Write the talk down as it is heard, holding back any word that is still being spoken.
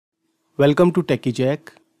Welcome to Techi.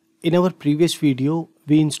 In our previous video,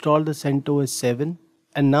 we installed the CentOS 7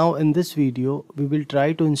 and now in this video, we will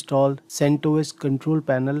try to install CentOS control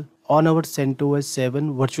panel on our CentOS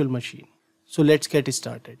 7 virtual machine. So let's get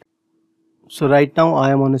started. So right now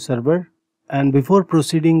I am on a server, and before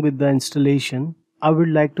proceeding with the installation, I would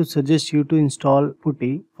like to suggest you to install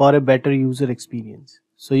Putty for a better user experience.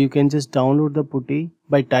 So you can just download the Putty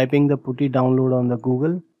by typing the Putty download on the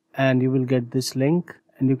Google, and you will get this link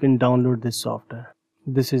and you can download this software.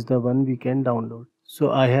 This is the one we can download.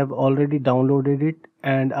 So I have already downloaded it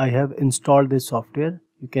and I have installed this software.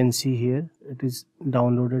 You can see here it is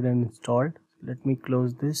downloaded and installed. Let me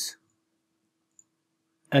close this.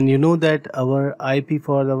 And you know that our IP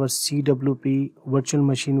for our CWP virtual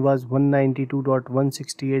machine was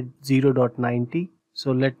 192.168.0.90.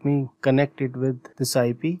 So let me connect it with this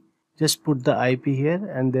IP. Just put the IP here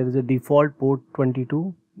and there is a default port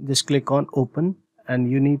 22. Just click on open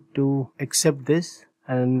and you need to accept this,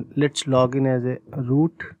 and let's log in as a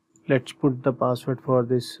root. Let's put the password for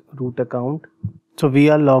this root account. So we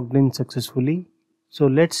are logged in successfully. So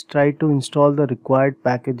let's try to install the required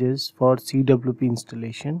packages for CWP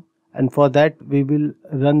installation, and for that we will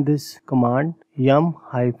run this command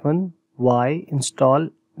yum-y install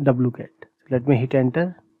wget. Let me hit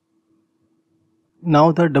enter.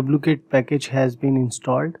 Now the wget package has been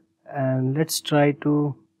installed, and let's try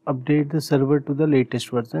to update the server to the latest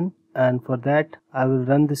version, and for that I will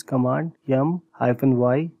run this command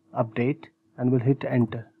yum-y update and will hit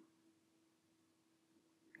enter.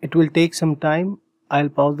 It will take some time. I'll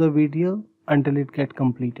pause the video until it gets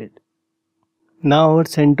completed. Now our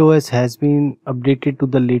CentOS has been updated to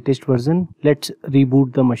the latest version. Let's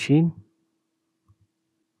reboot the machine.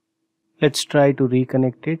 Let's try to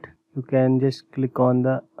reconnect it. You can just click on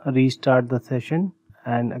the restart the session,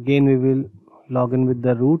 and again we will log in with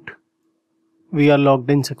the root. We are logged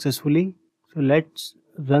in successfully. So let's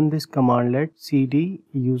run this command. Let's cd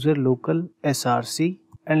user local src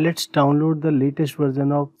and let's download the latest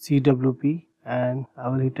version of CWP, and I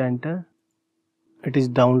will hit enter. It is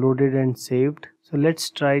downloaded and saved. So let's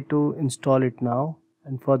try to install it now,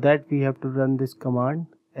 and for that we have to run this command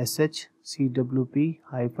sh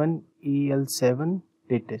cwp-el7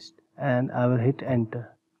 latest, and I will hit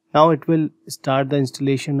enter. Now it will start the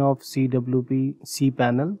installation of CWP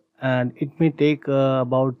Cpanel, and it may take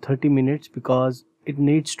about 30 minutes because it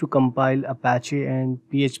needs to compile Apache and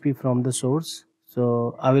PHP from the source.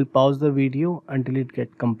 So I will pause the video until it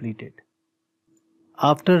gets completed.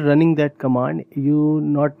 After running that command, you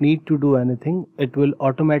not need to do anything. It will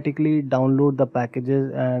automatically download the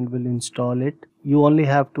packages and will install it. You only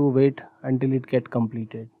have to wait until it gets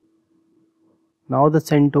completed. Now the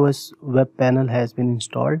CentOS web panel has been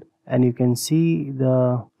installed, and you can see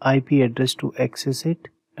the IP address to access it,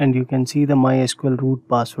 and you can see the MySQL root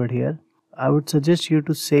password here. I would suggest you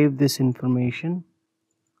to save this information.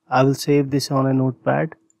 I will save this on a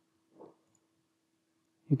notepad.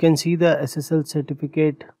 You can see the SSL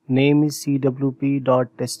certificate name is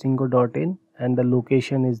cwp.testingo.in and the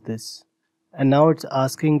location is this. And now it's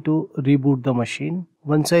asking to reboot the machine.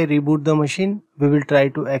 Once I reboot the machine, we will try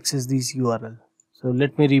to access this URL. So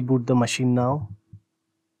let me reboot the machine now.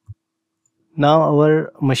 Now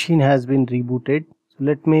our machine has been rebooted. So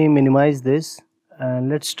let me minimize this and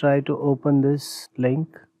let's try to open this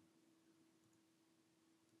link.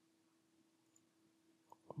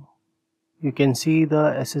 You can see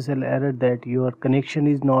the SSL error that your connection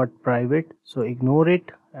is not private, so ignore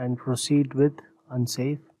it and proceed with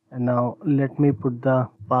unsafe. And now let me put the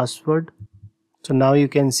password. So now you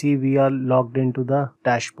can see we are logged into the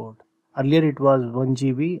dashboard. Earlier it was 1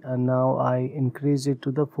 GB and now I increased it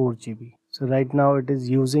to the 4 GB. So right now it is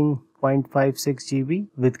using 0.56 GB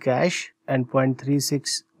with cache and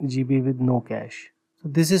 0.36 GB with no cache. So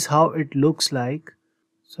this is how it looks like.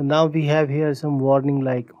 So now we have here some warning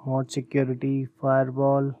like mod security,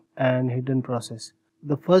 firewall and hidden process.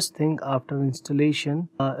 The first thing after installation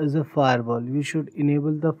is a firewall. You should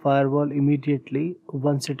enable the firewall immediately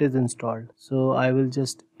once it is installed. So I will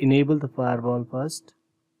just enable the firewall first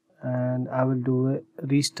and I will do a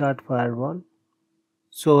restart firewall.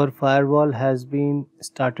 So our firewall has been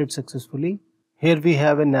started successfully. Here we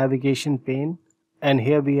have a navigation pane and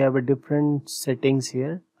here we have a different settings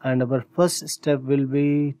here. And our first step will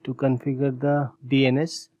be to configure the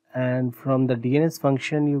DNS, and from the DNS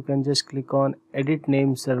function you can just click on edit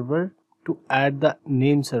name server to add the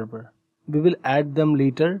name server. We will add them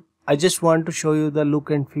later. I just want to show you the look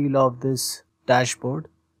and feel of this dashboard.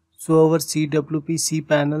 So our CWP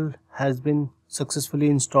Cpanel has been successfully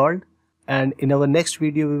installed, and in our next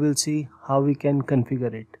video we will see how we can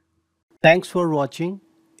configure it. Thanks for watching.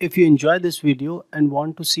 If you enjoy this video and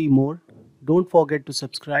want to see more, don't forget to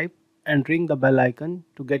subscribe and ring the bell icon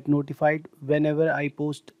to get notified whenever I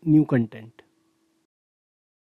post new content.